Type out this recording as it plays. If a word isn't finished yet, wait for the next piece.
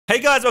Hey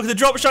guys, welcome to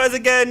Dropshot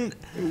again.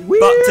 Woo!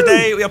 But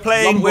today we are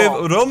playing with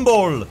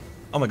Rumble.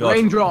 Oh my god.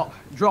 Raindrop.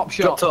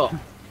 Dropshot. Drop top.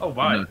 Oh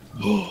wow.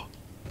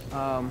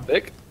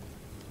 Vic?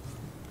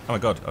 Oh my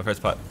god, I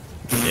pressed pipe.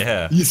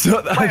 Yeah. You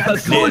saw that? Wait,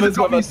 the colours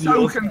got me so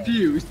yours.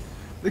 confused.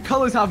 The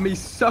colours have me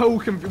so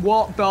confused.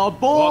 What the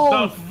ball?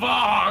 What the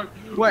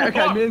fuck? Wait,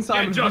 okay, What? me and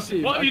Simon. Yeah, Josh,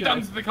 team. what have you Okay.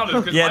 done to the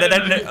colours?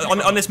 Yeah,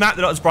 on this map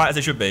they're not as bright as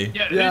they should be.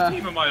 Yeah, Yeah. whose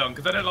team am I on?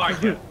 Because I don't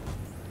like it.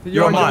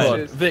 You're on mine.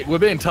 yours. Vic, we're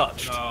being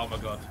touched. Oh my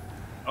god.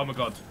 Oh my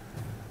god.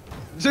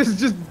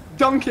 Just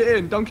dunk it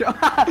in. Dunk it.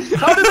 How did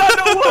that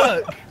not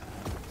work?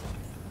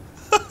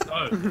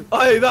 No.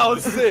 Hey, that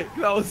was sick.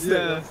 That was sick.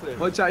 Yeah. That was sick.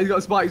 Watch out, he's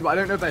got spikes, but I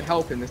don't know if they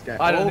help in this game.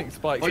 I don't think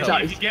spikes watch help.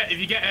 out. If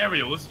you get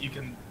aerials, you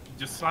can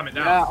just slam it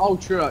down. Yeah, oh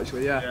true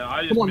actually, yeah. Yeah,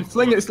 I just Come on, missed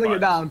sling all it, the sling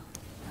it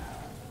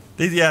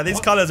spikes. down. These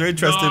colours are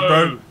interesting, No.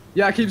 bro.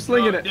 Yeah, keep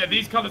slinging it. Yeah,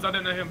 these colours I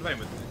don't know who I'm playing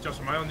with. Josh,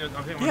 am I on your?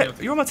 I think I'm on Yeah, your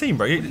team. you're on my team,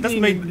 bro. That's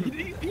me.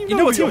 You You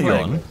know what team you're you're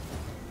playing. on?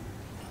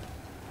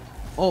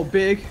 Oh,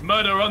 big.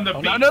 Murder on the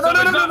beat. no,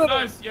 no.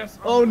 Nice, yes.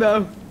 Oh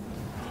no.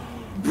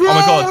 Bro! Oh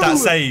my god, that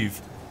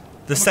save.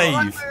 The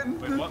save.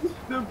 Wait,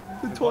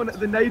 what?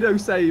 The NATO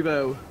save,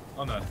 oh.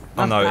 Oh no.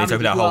 Oh no, That's it's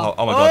opened that damage hole. as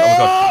Oh my god, oh my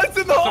god. It's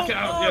in the hole. Suck it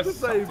out, yes. the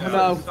save. Yeah.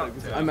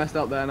 No, I messed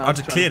up there now. I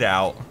just cleared it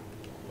out.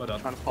 Well done.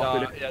 Trying to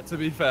pop it. Yeah, to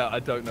be fair, I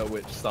don't know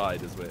which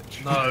side is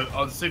which. No,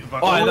 I was super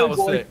bad. Oh, that Oh, was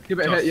boy. sick. Give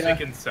it a Josh, hit, yeah.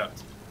 sick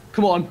intercept.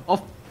 Come on,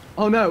 off.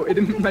 Oh no, it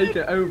didn't make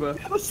it over.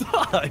 The other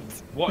side.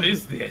 What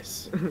is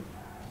this?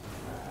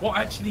 What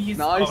actually is?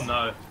 Nice. Oh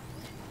no.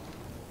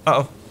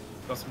 Uh oh.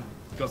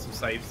 Got some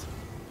saves.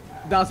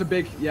 That's a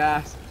big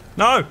yes.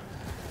 No.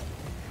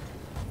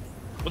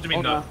 What do you mean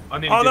Oh, no?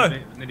 no. I Oh, no.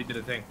 nearly did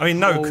a thing. I mean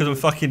no, because I'm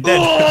fucking dead.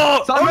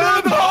 Oh!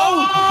 Simon!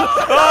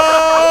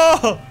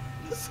 Oh!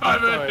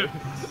 Simon!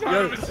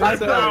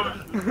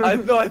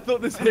 Yo, I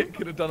thought this hit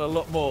could have done a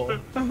lot more.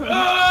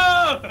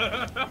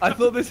 I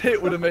thought this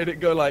hit would have made it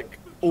go like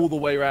all the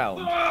way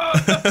round.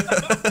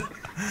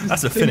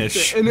 That's a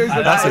finish. And there's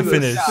That's a the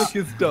finish.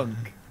 Sickest dunk.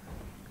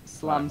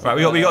 Slams. Right,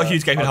 we got a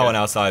huge gaping hole on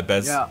our side,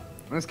 Bez. Yeah.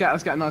 Let's get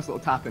a nice little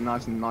tap in,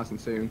 nice and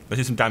soon. Let's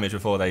do some damage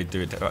before they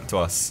do it to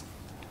us.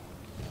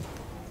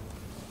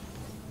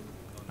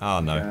 Oh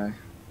no. Okay.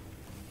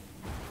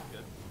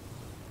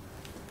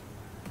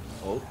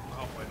 Oh.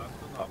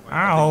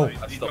 Ow.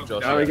 Stop,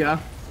 Josh. There we go.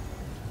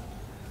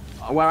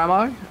 Where am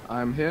I?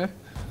 I'm here.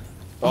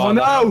 Oh,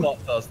 no!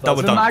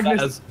 Double The dunk.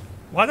 magnet.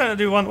 Why don't I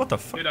do one? What the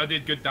fuck? Dude, I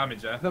did good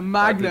damage there. The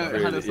magnet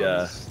really- had us.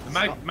 yeah.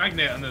 The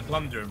magnet and the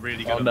plunger are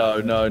really good.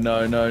 Oh no.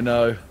 Oh,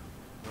 no.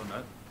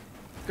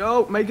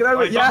 Go, make it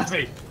over. Oh, he Yes. bumped me.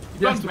 He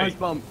Yes, bumped nice me.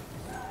 bump.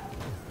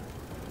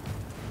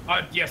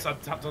 Yes, I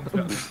tapped onto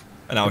it.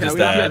 And I was Okay, just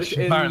we have there. to get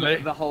in apparently.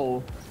 the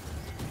hole.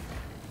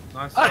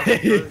 Nice.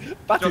 Hey, Josh,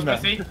 Batty man.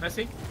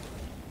 Messi.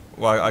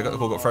 Well, I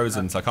got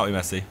frozen, so I can't be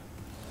messy.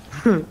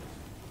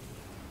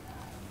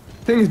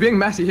 Thing is, being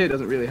messy here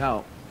doesn't really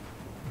help.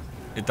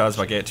 It does if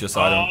I get it to your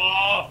side. And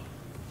Oh!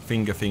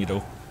 finger.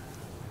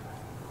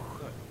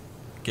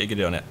 Get a good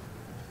hit on it.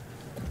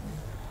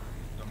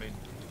 I mean,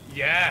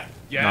 yeah.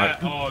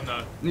 Oh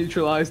no.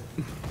 Neutralized.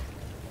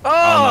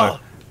 Oh no.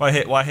 Why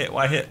hit?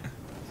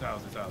 It's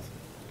ours.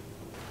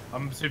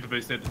 I'm super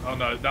boosted. Oh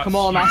no, that's. Come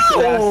on, huge.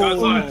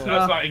 that's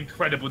That's like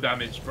incredible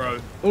damage, bro.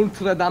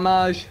 Ultra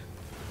damage.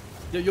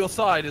 Yeah, your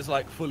side is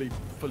like fully.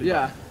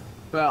 Yeah.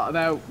 But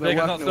they're They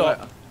can't working away.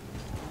 stop.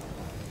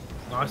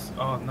 Nice.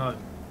 Oh no.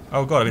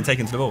 Oh god, I've been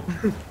taken to the ball.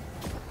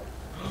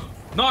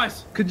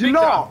 Nice. Could you Big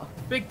not?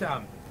 Damn. Big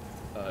damn.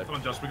 Come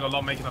on, Josh. We got a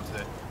lot making up to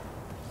this.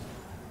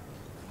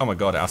 Oh my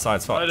god, our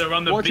side's fucked.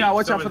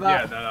 Watch out for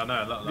that. Yeah,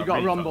 no. You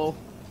got rumble.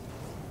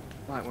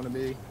 Might want to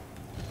be.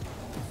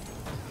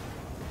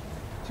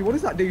 See, what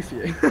does that do for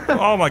you?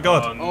 Oh my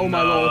god. Oh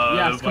my lord.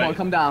 Yes, come on,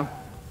 come down.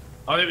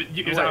 Oh, is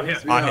that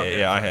hit? I hit it,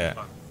 yeah, I hit it.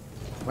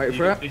 Wait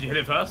for it. Did you hit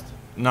it first?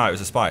 No, it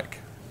was a spike.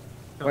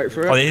 Wait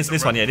for Oh, it. it's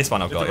this one, yeah, this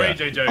one I've It's a got, Ray yeah.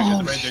 J joke.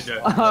 It's a Ray J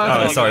joke.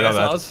 Oh, sorry, my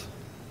bad.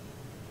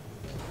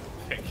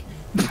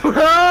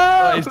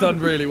 Pick. He's done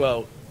really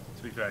well.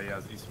 To be fair,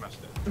 he smashed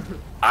it.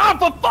 Ah,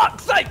 for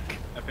fuck's sake!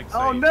 Epic save.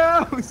 Oh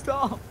no!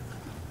 Stop.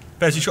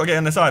 Bez, you just gotta get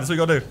on the side, that's what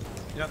you gotta do.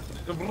 Yeah.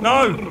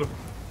 No!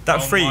 That Oh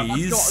my-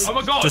 freeze Oh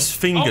my god! just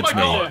fingered oh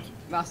my me. God.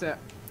 That's it.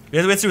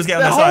 Yeah, the way to do is get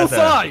on The the whole side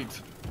there.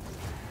 side!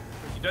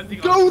 You don't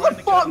think Go I'm the trying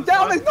to get on fuck down!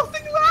 side? There's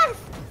nothing left.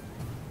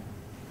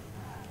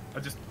 I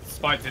just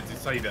spiked it to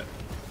save it.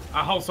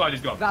 Our whole side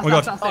is gone. That's, Oh my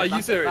God. that's Oh, are it, you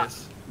that's it,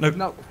 serious? Nope.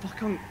 No,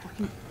 fucking.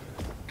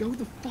 Go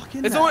the fuck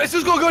in It's, there. it's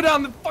just gotta go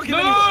down the fucking.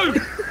 No!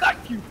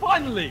 Thank you,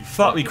 finally!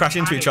 Fuck, we crash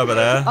into each other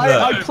there.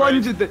 I Look.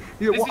 plunged it. This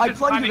is I just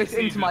plunged panic it into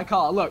season. my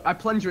car. Look, I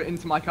plunged it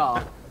into my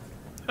car.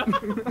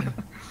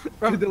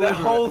 From the deliver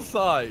whole it.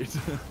 side.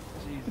 Jesus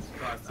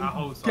Christ, our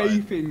whole side.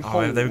 Gaping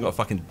hole. Oh, they've got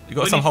fucking. You've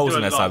got We some need to holes do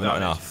in a their lot side, of but not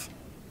damage. enough.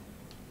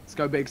 Let's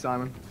go big,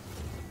 Simon.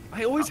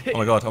 I always hit. Oh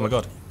my god, oh my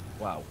god.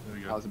 Wow. There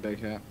we That go. was a big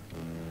hit.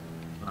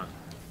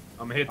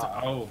 I'm here to.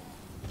 Oh.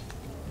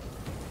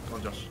 Come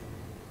on, Josh.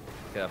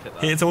 Okay, I've hit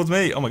that. Hit it towards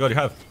me. Oh my god, you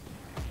have.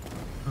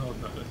 Oh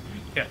no.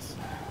 Yes.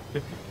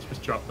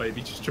 Just drop,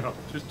 baby. Just drop.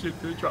 Just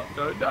drop.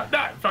 No,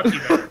 fuck you,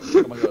 man.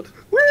 Oh my god.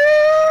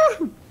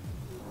 Woo!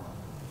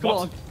 Come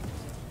on.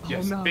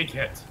 Yes, no. big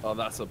hit. Oh,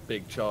 that's a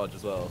big charge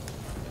as well.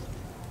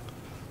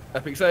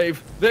 Epic save.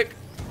 Vic.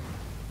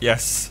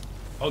 Yes.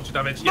 Ultra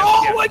damage. Yes,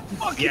 Oh yes. my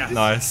fucking. Yes.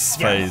 Nice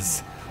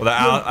phase. Well,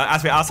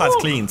 as our outside's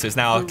clean, so it's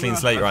now a clean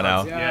slate right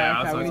now.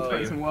 Yeah, okay, we need to outside.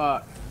 put some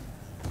work.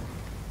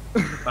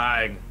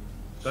 Bang.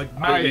 The There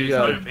magnet you is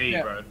go. OP,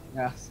 Yeah. bro.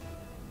 Yes.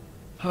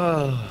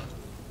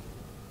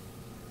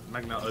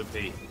 Magnet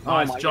OP. Oh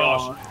Nice, my Josh.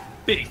 God.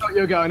 Big. Thought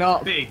you were going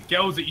up. Big.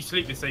 Girls that you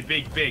sleep with say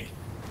big, big.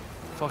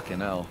 Fucking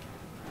hell.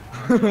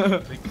 Big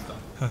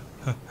stuff.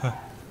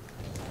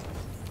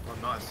 Oh,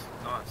 nice.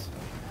 Nice.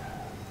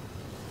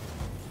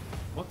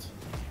 What?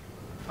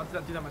 How did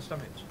that do that much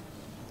damage?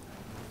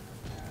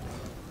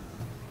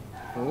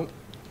 Oh.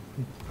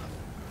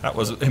 That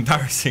was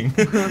embarrassing.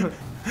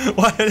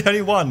 Why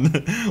only one?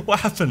 What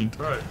happened?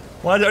 Bro.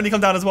 Why did it only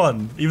come down as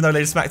one, even though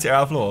they smacked it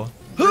out of the floor?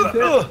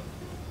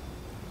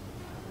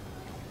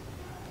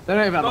 They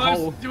don't even have a Nice.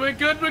 hole. We're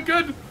good, we're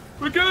good.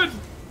 We're good.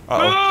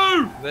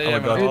 Uh-oh. No! There Oh my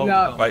you God. go.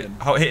 No.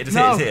 Wait, hit it, just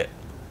No. hit it,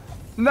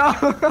 No.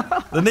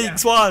 The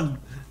Neeks won!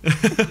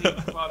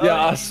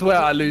 Yeah, I swear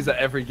I lose at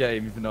every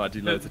game, even though I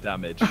do loads of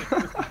damage.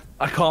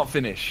 I can't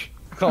finish.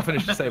 I can't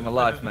finish to save my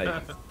life, mate.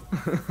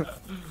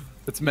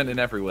 It's meant in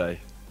every way.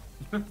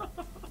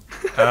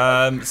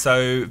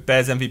 So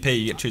Bears MVP,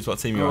 you get to choose what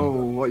team you're Oh,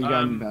 on. what are you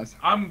going, Baz?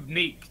 I'm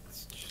neat.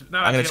 No,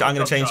 I'm actually,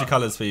 gonna change the Dropshot.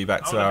 colours for you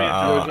back to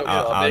I wanna be a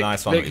our Dropshot.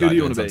 nice one. Vic, that who we do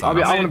you like wanna doing be?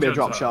 sometimes. I want to be a Dropshot.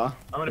 drop shot.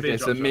 I want to be Okay, a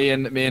so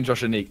Dropshot. me and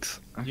Josh are Neeks.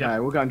 Okay, Yeah.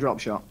 we'll go and drop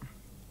shot.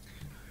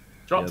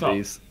 Drop Yeah, top.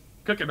 these.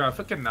 Cooking a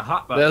fucking the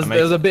hut.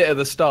 There's a bit at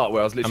the start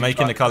where I was I'm literally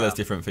making the trying colours to-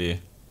 different for you.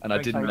 and I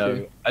didn't Thank know.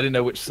 you. I didn't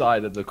know which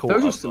side of the court.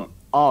 Those I are was some. on.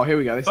 Oh, here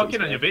we go. This looks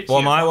Fucking on good. your bitch.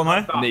 What am I? What am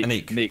I? Fuck.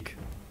 Neek. Neek.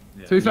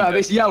 Yeah. To be fair,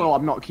 this yellow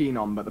I'm not keen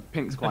on, but the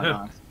pink's quite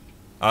nice.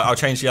 I'll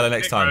change the yellow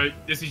next Bro, time.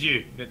 this is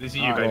you. This is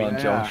you, Alright, baby. Go on,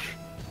 Yeah. Josh.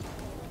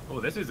 Oh,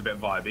 this is a bit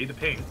vibey. The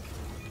pink.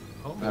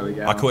 Oh. There we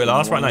go. I caught it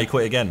last, right now you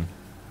caught it again.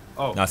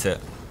 Oh. That's it.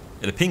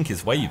 Yeah, the pink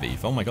is wavy.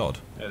 Oh my God.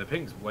 Yeah, the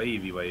pink's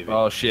wavy, wavy.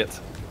 Oh shit.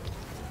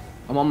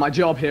 I'm on my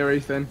job here,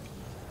 Ethan.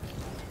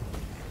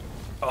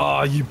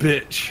 Oh, you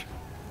bitch.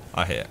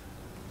 I hit it.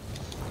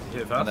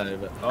 Hit it I first. know,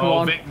 but... Oh, Come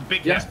on.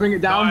 big Yes, hit. bring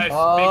it down. Nice.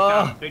 Oh. Big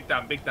down, big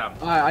down, big down.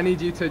 Alright, I need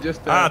you to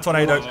just.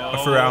 Tornado. Oh,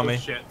 I threw it at me.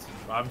 Shit.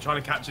 I'm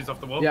trying to catch this off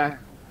the wall. Yeah.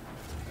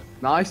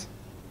 Nice.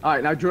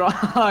 Alright, now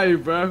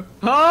drive, bro.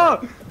 Oh!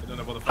 I don't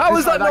know what the fuck. How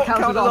is that not counts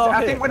as counted off. off I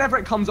hit? think whenever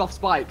it comes off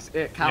spikes,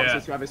 it counts Yeah.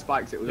 as whoever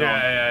spikes it was Yeah, on.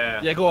 yeah,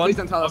 yeah. Yeah, go on. Please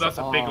don't tell Oh, us. that's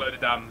a big load of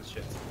damn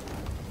shit.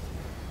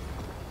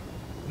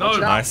 No. Watch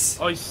out. Nice.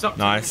 Oh, he sucked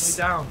Nice.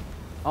 it way down.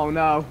 Oh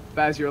no,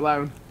 Bears, you're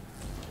alone.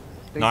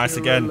 Think Nice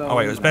you're again. alone Oh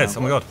wait, it was Bez.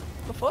 Oh my God.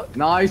 What the fuck?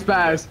 Nice,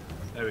 Bears.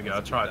 There we go.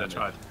 I tried.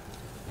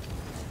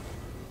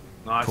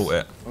 Nice. Caught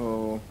it.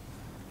 Oh.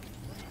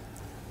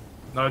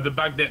 No, the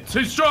magnet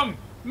too strong.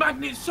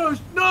 Magnet so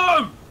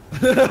no.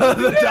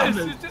 The Yes,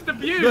 damage. it's just The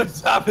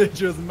abuse.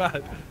 damage was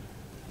mad.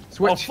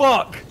 Switch. Oh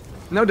fuck.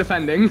 No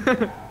defending.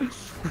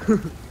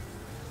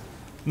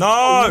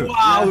 No!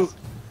 Wow.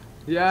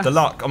 Yeah. The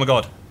luck. Oh my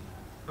God.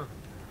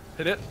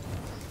 Hit it.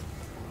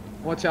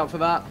 Watch out for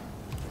that.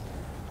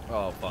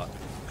 Oh fuck.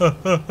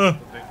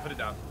 Put it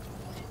down.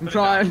 I'm Put it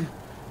trying. down.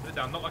 Put it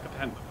down. Not like a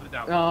pet, but put it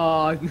down.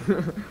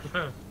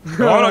 Oh.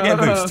 Oh, I'm not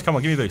getting boost. Come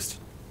on, give me a boost.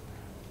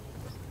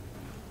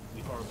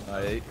 You horrible.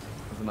 That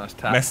was a nice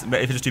tap.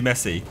 If you just do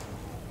messy.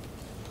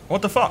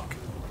 What the fuck?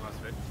 Nice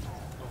bit.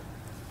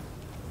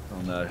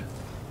 Oh no.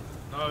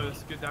 No,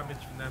 that's good damage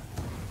from them.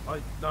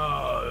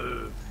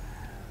 No.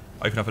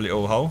 Open up a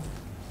little hole.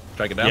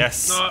 Drag it down.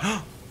 Yes. No.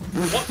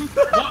 What?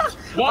 What?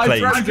 What?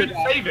 Please. I couldn't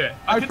save it.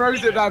 I couldn't froze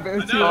save it that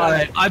bit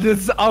I too.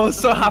 know. I was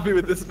so happy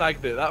with this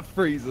magnet. That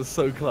freeze was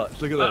so clutch.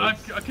 Look at I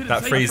that. couldn't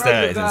That save freeze it.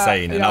 there is that.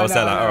 insane. And Yeah, I was I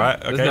there know, like, I know.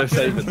 alright, There's okay. no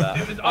saving that.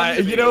 It was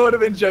under You me. know what would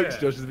have been jokes,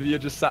 Yeah. Josh, is if you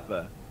just sat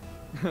there.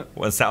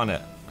 Well, sat on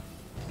it.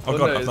 Oh Well,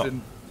 God, no, I as thought.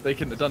 in, they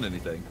couldn't have done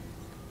anything.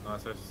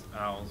 Nice, that's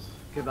owls.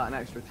 Give that an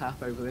extra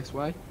tap over this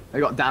way. They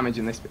got damage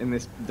in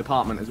this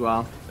department as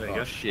well. There you Oh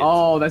go. shit.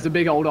 Oh, there's a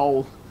big old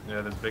hole.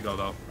 Yeah, there's a big old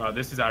hole. Right,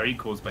 this is our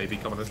equals, baby.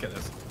 Come on, let's get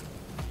this.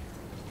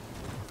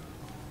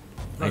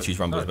 I choose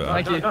rumbles better.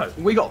 Thank you. No.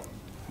 We got.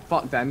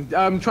 Fuck then.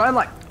 Try and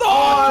like.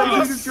 Oh,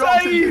 you just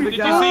dropped it into the Did you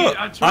gap. see it?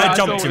 I tried. I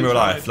jumped in real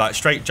tried. life, like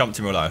straight jumped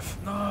in real life.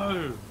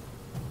 No.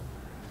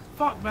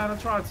 Fuck, man, I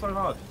tried so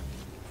hard.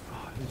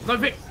 No,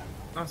 Vic.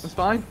 Nice. That's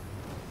fine.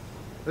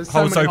 There's so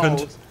Hole's many opened.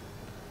 holes.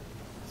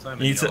 So You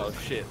many need to- holes.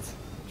 Oh shit.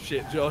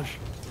 Shit, Josh.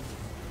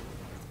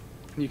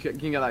 Can you get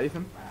that,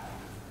 Ethan?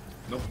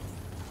 Nope.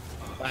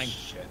 Bang.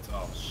 Shit.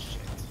 Oh, shit.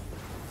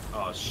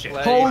 Oh, shit.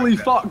 Play. Holy Magnet.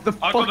 fuck! The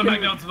I got the magnet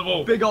fucking onto the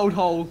wall. big old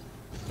hole.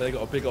 They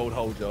got a big old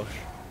hole, Josh.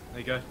 There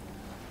you go.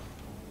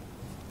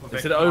 They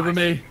said it over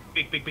me.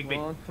 Big, big, big, big.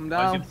 Come on, come Oh,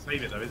 he's down. going to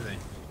save it though, isn't he?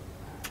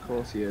 Of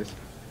course he is.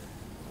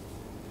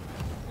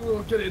 Oh,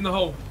 get it in the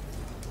hole.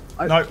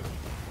 No.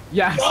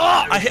 Yes.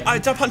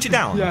 Did I punch it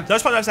down? Yeah. Did I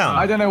just punch that down?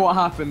 I don't know what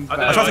happened. I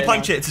but- don't I tried to know.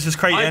 punch it to just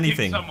create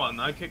anything.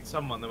 I kicked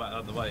someone out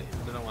of the way.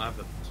 I don't know what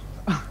happened.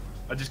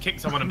 I just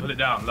kicked someone and put it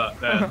down. Look,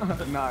 there.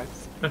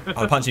 Nice.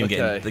 I'll punch him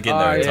getting Okay.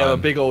 there every Yeah, a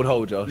time. big old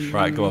hole, Josh.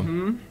 Right, go on.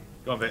 Mhm.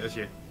 Go on, Vic, that's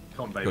you.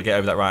 Come on, baby. We'll get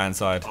over that right hand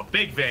side. Oh,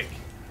 big Vic.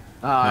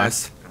 Ah,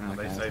 Nice. Oh,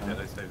 they Okay, saved fine. it.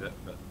 They saved it.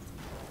 But...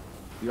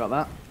 You got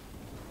that?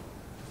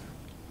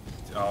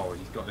 Oh,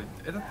 he's got it.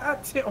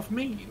 That's it off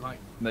me. Like.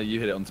 No, you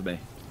hit it onto me.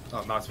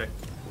 Oh, nice thing.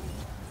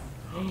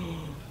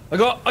 I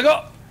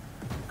got.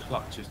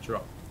 Clutch is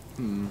dropped.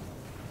 Hmm.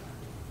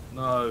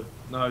 No,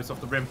 it's off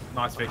the rim.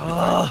 Nice thing.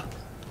 Ah.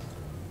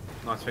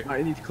 Nice thing. Right,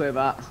 you need to clear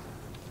that.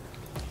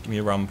 Give me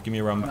a rum. Give me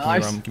a rum.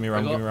 Nice. Give me a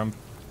rum. Give me a rum.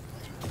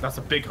 That's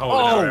a big hole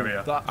in our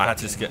area. That I had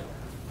to just get.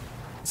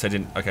 So I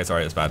didn't. Okay,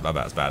 sorry, it's bad. My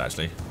bad. It's bad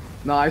actually.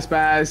 Nice,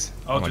 Bears.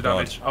 Ultra my God.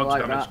 damage. Ultra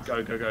like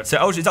damage. that. Go. So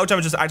ultra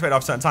damage just activated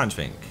after certain times, I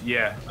think.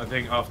 Yeah, I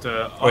think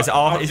after. Or is it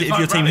after? Is it if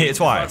your team hit it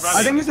twice?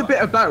 I think it's a bit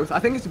of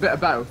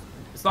both.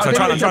 It's So I'm like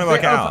trying to work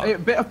it out. A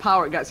bit of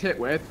power it gets hit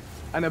with,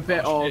 and a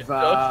bit shit.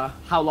 of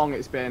how long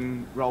it's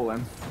been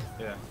rolling.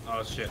 Yeah.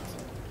 Oh shit.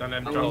 Don't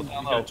let him Oh, drop. no.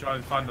 You gotta try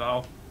and find the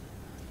hole.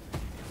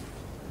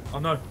 Oh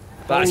no.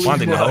 That is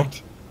Finding the hole.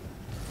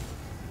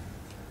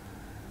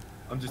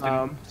 I'm just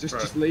in.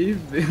 Just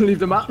leave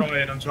the map.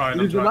 I'm trying.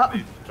 Leave the map.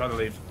 I'm trying to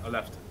leave. I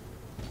left.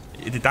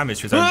 It did damage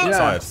to his own Yeah.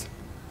 sides.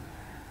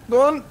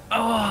 Go on.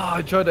 Oh,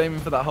 I tried aiming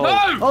for that hole.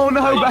 No! Oh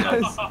no,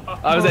 Bears.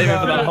 I was aiming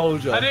for that hole, I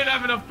Josh. didn't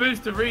have enough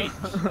boost to reach.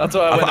 That's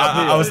why I went up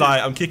here. I was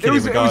like, I'm kicking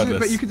it regardless.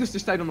 But you could just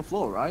have stayed on the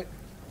floor, right?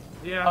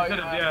 Yeah, Oh, I could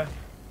have. yeah.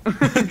 Yeah.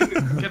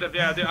 Could have.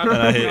 Yeah. And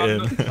I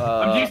hit him.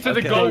 I'm used to the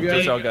okay. goal Okay.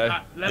 being I'll go.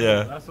 at level.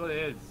 Yeah. That's what it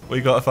is.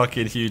 We got a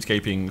fucking huge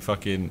gaping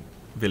fucking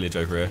village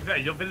over here. Yeah,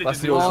 your village That's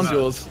isn't yours. even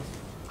That's that-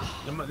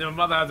 yours. Your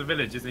mother has a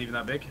village, isn't even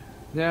that big.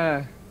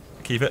 Yeah.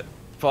 Keep it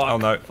Fuck. Oh,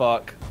 no.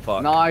 Fuck.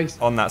 Nice.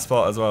 on that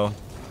spot as well.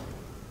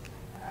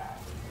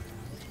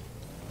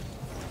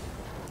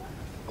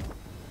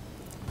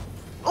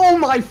 Oh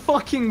my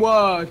fucking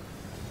word.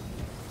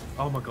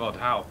 Oh my god,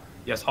 how?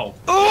 Yes, hole.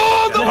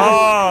 Oh, no!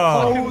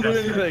 Oh!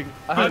 Holy thing.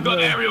 I've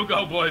got aerial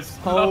goal, boys.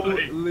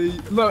 Lovely. Holy.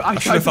 Look, I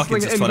tried should've to fucking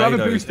swing it just in. Whoever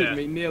tornadoed. boosted Yeah.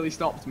 me nearly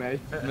stopped me.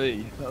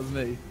 Me. That was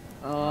me.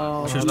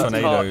 Oh, Just that's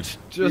tornadoed. hard.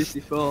 Just.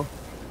 beautiful.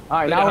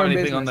 Alright, They now don't we're have in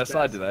anything business. on their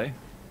side, do they?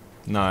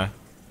 No.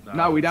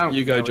 No, we don't.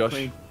 You go, No, we're Josh.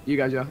 clean. You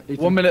go, Josh.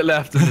 1 minute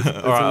left. It's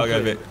Alright, I'll go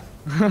a bit.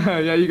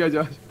 Yeah, you go,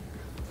 Josh.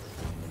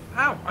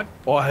 Ow!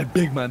 Oh, I had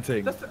big man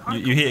thing.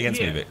 You hit against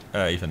me, Vic.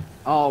 Ethan.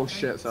 Oh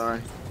shit, sorry.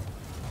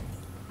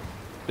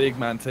 Big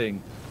man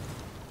thing.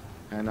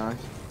 Okay, nice.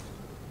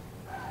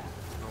 Oh,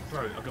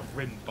 bro, I got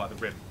rimmed by the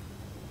rim.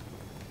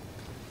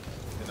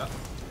 Hit that.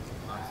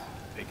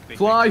 Nice. Big,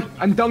 Fly big.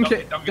 and dunk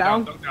it Dunk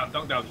down.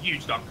 Dunk down.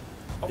 Huge dunk.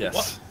 Oh, Yes.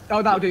 What?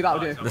 Oh, that'll do, that'll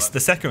do. Nice. The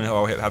second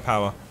hole hit had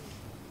power.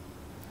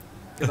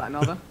 Give that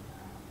another.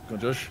 Go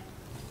on, Josh.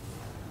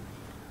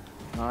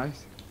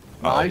 Nice.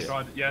 Oh, Nice.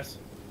 Tried it, yes.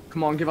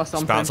 Come on, give us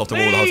Just something. bounced off the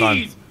wall the whole time.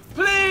 Please!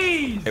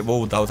 Please! It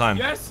walled the whole time.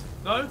 Yes?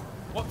 No?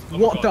 What? Oh my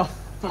What the God.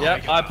 fuck?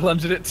 Yep, I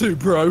plunged it too,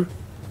 bro.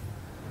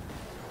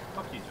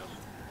 Fuck you,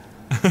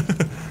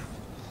 Josh.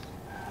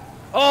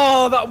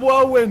 Oh, that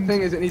whirlwind.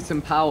 Thing is, it needs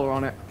some power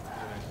on it.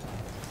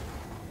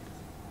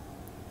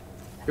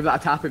 Give that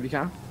a tap if you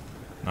can.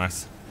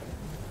 Nice.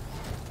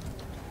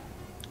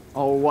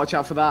 Oh, watch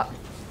out for that.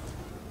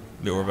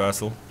 Little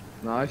reversal.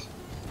 Nice.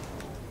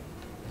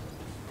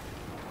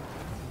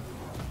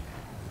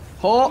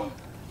 Hot.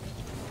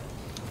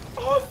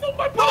 Oh, it's not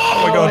my ball!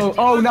 Oh my god.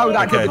 Oh no,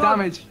 that Okay. did the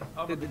damage.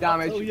 Did the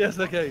damage. Oh, yes,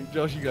 okay.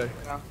 Josh, you go.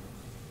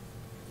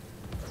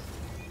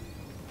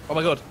 Oh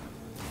my god.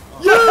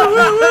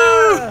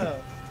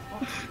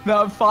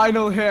 That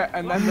final hit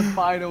and then the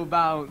final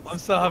bounce. I'm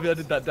so happy I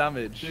did that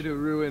damage. Did a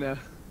ruiner.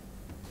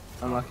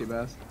 Unlucky,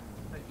 Bears.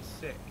 Make me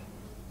sick.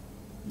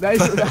 There's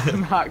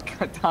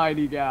that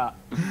tiny gap.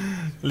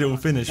 Little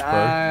finish, bro.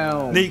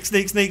 Damn. Neeks.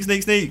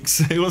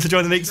 Who wants to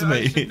join the Neeks with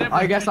me?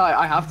 I guess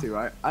I have to,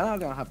 right? I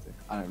don't have to.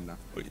 I don't even know.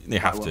 You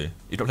have to.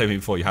 You've not played with me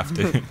before, you have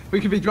to.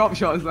 We could be drop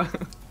shots though.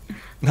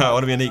 No, I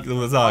want to be a Neek all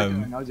the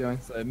time. I'll join.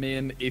 So me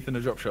and Ethan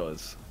are drop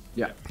shotters.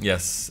 Yeah.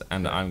 Yes,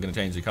 and I'm going to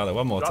change the colour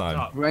one more time.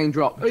 Drop.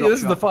 Raindrop. Oh, yeah,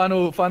 this is the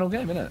final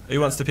game, isn't it?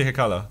 Who wants to pick a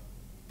colour?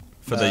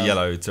 For the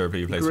yellow Zerkaa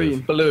you plays green.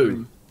 with.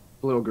 Blue.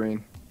 Blue or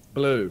green?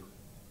 Blue.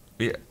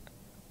 The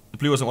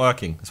blue wasn't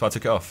working, that's why I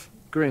took it off.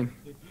 Green.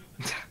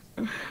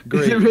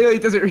 Green.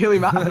 Does it really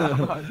matter that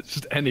much?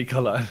 Just any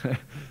colour.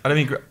 I don't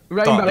mean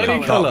Rainbow dark blue. colour.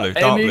 Any colour.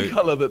 Dark Any blue.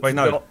 colour that's Wait,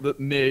 no. not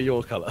near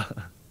your colour.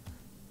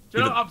 Do you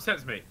know what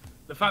upsets me?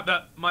 The fact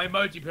that my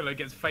emoji pillow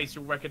gets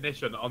facial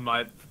recognition on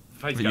my face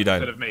But you cam don't.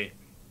 instead of me.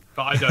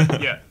 But I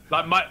don't, yeah.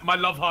 Like my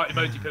love heart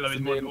emoji pillow is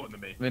more important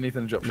than me. Me and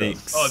Ethan are drop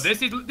Neeks.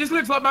 shotters. Oh, this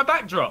looks like my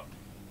backdrop.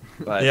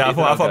 Right, Yeah, I Ethan,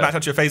 thought I'll back go.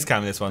 touch your face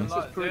cam in this one.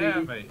 Like, pretty- yeah,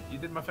 mate. You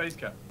did my face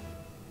cam.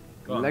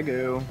 Go on.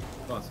 Lego.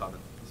 Go on, Simon.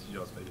 This is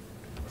yours, baby.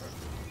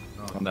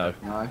 Oh, no.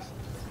 Nice.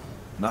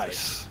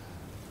 Nice.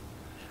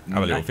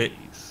 Have a little fit.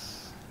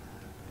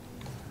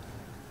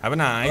 Have a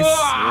nice.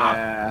 Ah!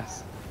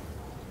 Yes.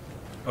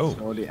 Oh,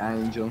 Or the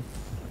angel.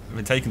 I've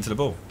been taken to the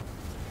ball.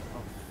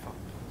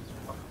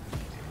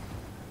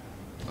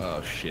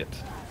 Oh, shit.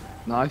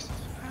 Nice.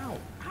 Ow.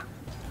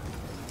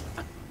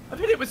 I've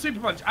hit it with Super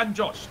Punch and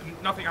Josh,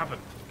 and nothing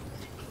happened.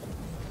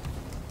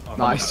 Oh,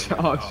 Nice, no,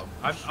 Josh.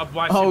 My Oh,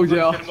 Super Punch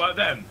Josh. didn't work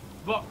then.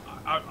 But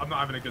I'm not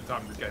having a good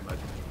time in this game,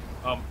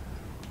 mate.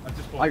 I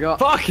just I got.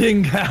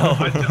 Fucking hell!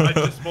 I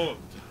just spawned.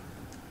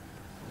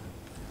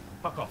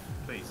 Fuck off,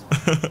 please.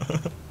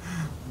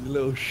 You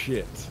little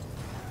shit.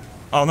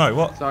 Oh no,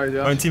 what? Sorry,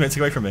 Josh. My own teammates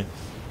took away from me.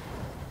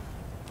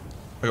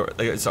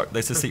 They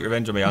said seek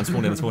revenge on me. I'm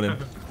spawning,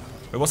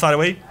 Wait, what side are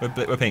we?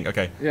 We're pink,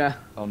 okay. Yeah.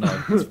 Oh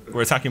no.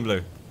 We're attacking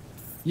blue.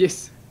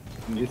 Yes.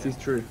 This is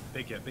true.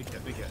 Big hit.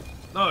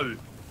 No!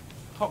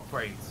 Cock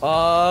brains.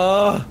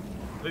 Ah.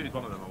 Booted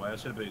one of them away. I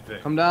should have booted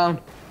Vic. Come down.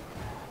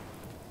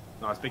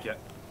 Nice, big hit.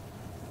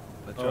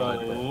 I tried.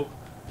 Oh.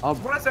 I'll...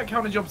 What does that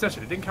count as your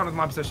possession? It didn't count as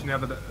my possession the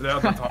other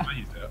time I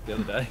used it. The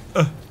other day.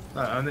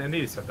 No, I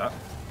nearly said that.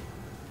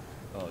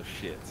 Oh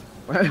shit.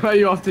 Where are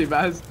you off to,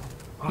 Baz?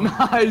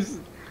 Nice.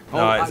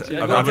 No, actually,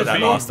 I did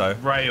that last though.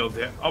 Railed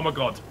it. Oh my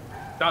god.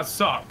 That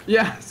suck.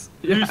 Yes.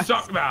 You Yes.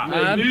 suck that.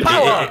 Man, You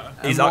power. suck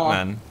that. He's And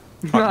Uckman.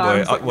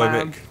 I'm Uckboy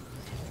Uckman. Vic.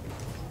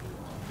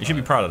 You should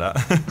be proud of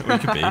that. Well,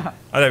 you could be.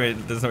 I don't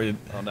mean, there's not really...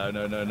 Oh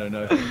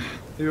no.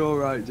 You're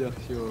alright, Josh.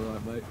 You're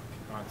alright, mate.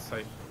 Alright, it's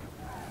safe.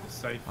 It's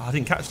safe. Oh, I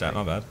didn't catch that,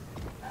 my bad.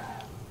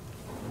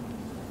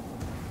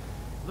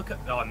 Look at.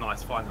 Oh,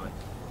 nice, finally.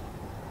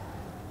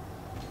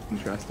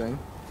 Interesting.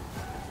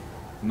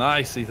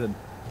 Nice, Ethan.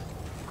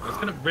 It's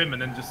gonna rim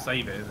and then just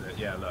save it, isn't it?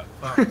 Yeah, look.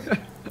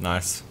 Fuck.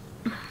 Nice.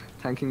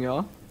 Tanking you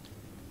are.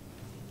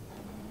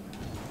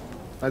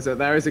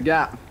 There is a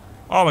gap.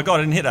 Oh my god,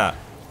 I didn't hit that.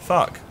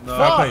 Fuck. No.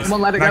 Fair play. Come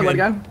on, let it go, let it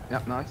Magnet. go.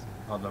 Yep, nice.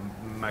 Oh, the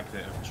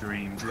magnet of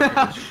dreams. Look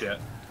at this shit.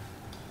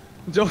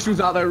 Josh was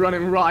out there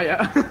running riot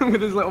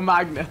with his little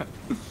magnet.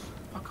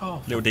 Fuck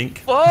off. Little dink.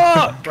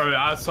 Fuck! Bro,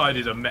 outside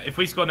is a if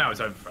we score now, it's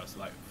over for us,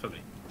 like,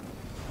 fully.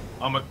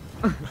 I'm a.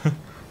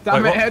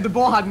 Damn Wait, it, what? the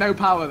ball had no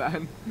power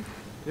then.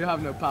 You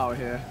have no power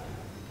here.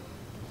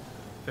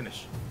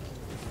 Finish.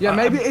 Yeah,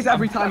 maybe it is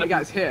every I'm time kinda- it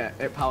gets hit,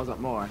 it powers up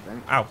more, I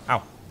think. Ow,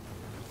 ow.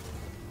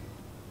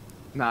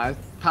 Nah,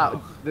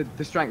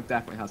 the strength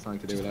definitely has something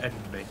to do with it.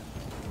 End me.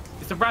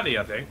 It's a rally,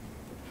 I think.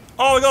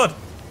 Oh my god.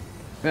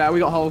 Yeah, we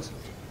got holes.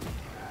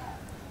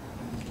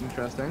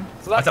 Interesting.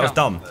 So I thought that was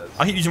dumb. counts as-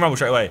 I keep using rumble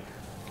straight away.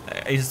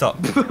 I need to stop.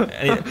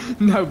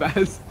 No,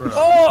 Bez.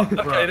 Oh!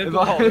 Bro. Okay, they've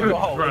got a hole, they've got a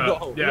hole, they've got a Bro,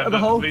 hole. yeah, the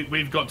hole.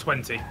 we've got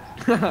 20.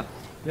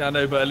 Yeah, I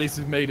know, but at least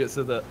we've made it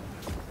so that...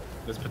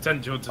 There's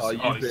potential to. Oh, Oh, you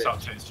he bitch.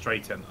 sucks it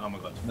straight in. Oh my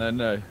god.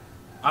 No.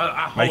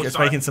 It's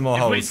making some more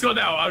If we holes. score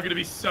now, I'm gonna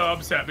be so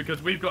upset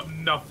because we've got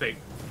nothing.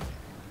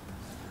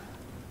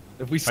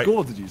 If we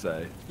scored, did you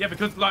say? Yeah,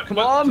 because like, Come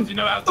on. because you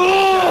know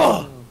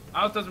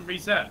ours doesn't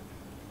reset.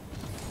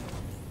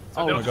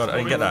 So Oh they'll my just god, I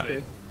didn't get score that.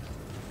 it.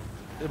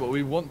 Yeah, but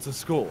we want to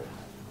score.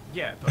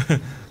 Yeah, but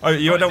Oh,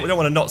 you don't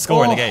want to not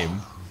score in the Oh. game,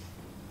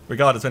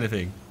 regardless of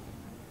anything.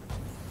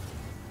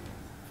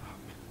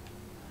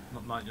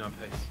 not 99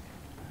 pace.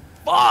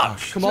 Fuck!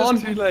 Come on,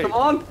 Too late. come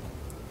on.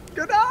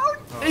 Go down.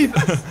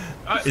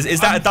 Is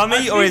that a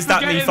dummy or is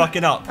that me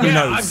fucking up? Who Yeah,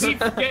 knows? I keep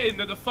forgetting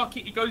that the fuck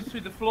it goes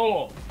through the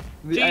floor.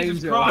 The Jesus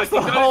angel. Christ!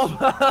 That's the whole-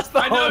 that's the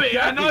I know whole it.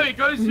 I game. know it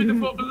goes through the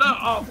floor. But look,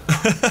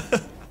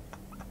 oh.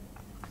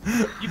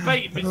 You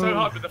baited me so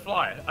hard with the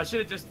fly. I should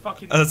have just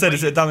fucking. As I said,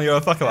 is it a dummy or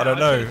a fuck up? I don't I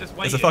know. should've just It's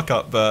a waited. fuck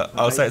up, but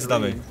I'll say it's a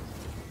dummy. Nice.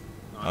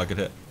 Oh, good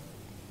hit.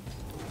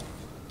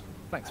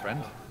 Thanks,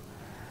 friend.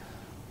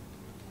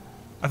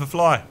 I have a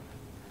fly.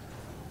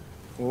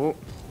 Oh,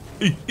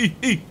 Nice.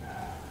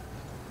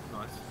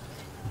 Nice.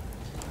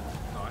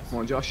 come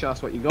on, Josh, show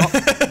us what you got.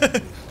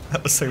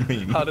 That was so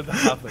mean. How did that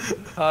happen?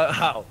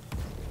 How?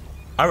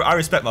 I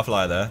respect my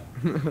fly there.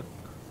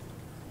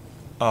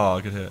 Oh,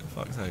 good hit.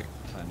 Fuck's sake.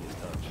 Tiniest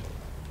touch.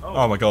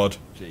 Oh my god.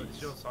 Jeez.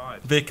 It's your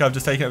side. Vic, I've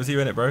just taken it with you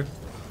in it, bro.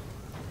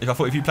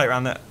 If you play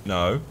around that.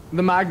 No.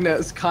 The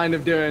magnet's kind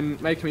of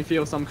making me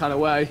feel some kind of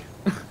way.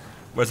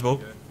 Where's the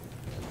ball?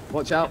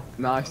 Watch out.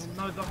 Nice.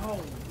 Oh no, the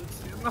hole.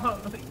 No.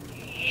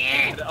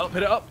 Hit it up,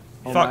 hit it up.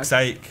 Oh, Fuck's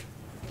nice. sake.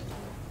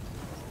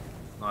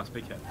 Nice,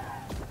 big hit.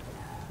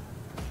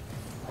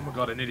 Oh my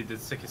god, I nearly did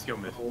the sickest skill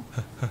move.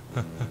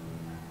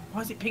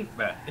 Why is it pink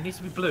there? It needs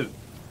to be blue.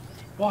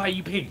 Why are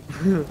you pink?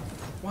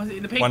 Why is it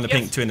in the pink? One in the Yes.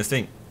 pink, two in the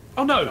stink.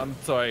 Oh no! I'm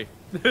sorry.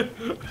 It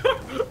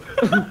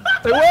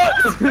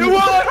worked! It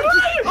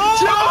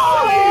worked!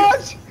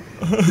 Josh!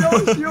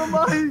 Josh, you're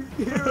my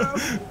hero.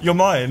 You're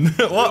mine.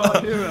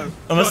 What? You're my hero.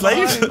 I'm a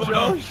slave?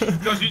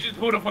 Josh, you just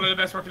pulled off one of the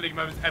best Rocket League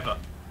moments ever.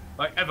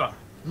 Like, ever.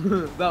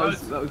 that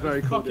was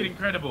very cool. Fucking dude.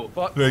 incredible.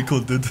 Very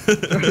cool, dude.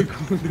 Very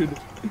cool, dude.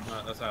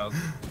 Right, that's ours.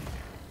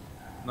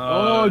 No.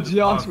 Oh,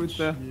 Josh punch. with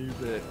the. You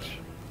bitch.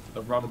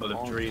 The rumble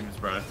of dreams,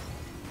 bro.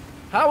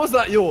 How was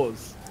that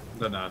yours?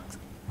 Don't know.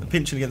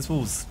 Pinching against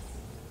walls.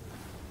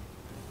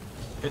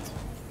 Hit.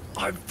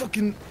 I'm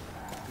fucking...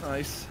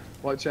 Nice.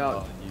 Watch Oh,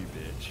 out. you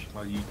bitch.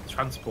 Are you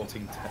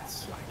transporting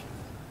test slag?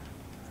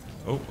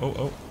 Oh.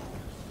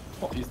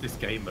 What is this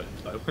game mode,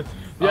 though?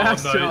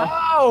 Yes, oh, no. Josh.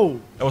 Ow!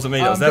 That wasn't me,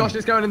 that was them. Josh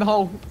is going in the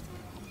hole.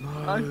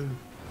 No.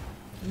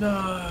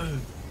 No.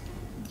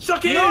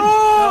 Suck it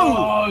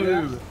No!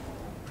 in! No!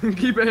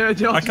 Keep it here,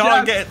 Josh. I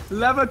can't yes. get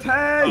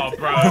Levitate! Oh,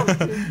 bro.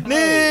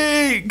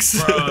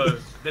 Neeks! Bro.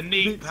 The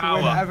neat Neeks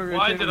power. whenever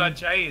Why it did can. I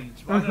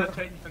change? Why did I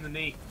change from the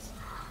neats?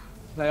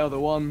 They are the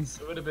ones.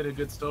 It would have been a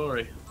good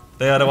story.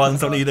 They are the ones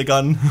that need a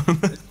gun.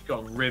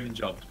 Got rim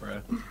jobs,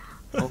 bro.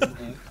 Oh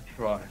my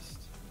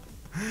Christ.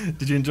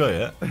 Did you enjoy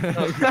it?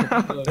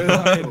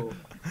 Cool.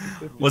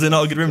 Was it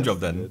not a good rim job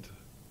then?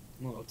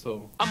 Not at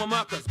all. I'm a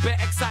Mercus, bare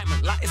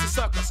excitement, like it's a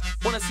circus.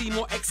 Wanna see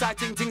more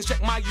exciting things?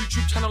 Check my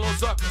YouTube channel or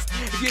Zerkaa.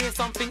 If you hear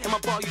something in my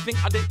bar you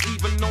think I didn't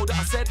even know that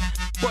I said,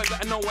 boy,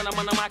 better know when I'm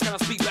on the mic and I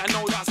speak, better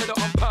know that I said it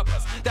on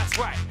purpose. That's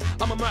right,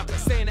 I'm a Mercus,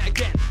 saying it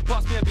again.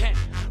 Pass me a pen.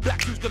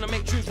 Black shoes gonna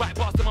make tunes right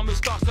past them. My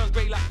moustache turns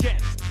grey like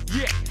Ken.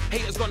 Yeah,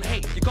 haters gonna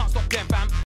hate, you can't stop them, fam.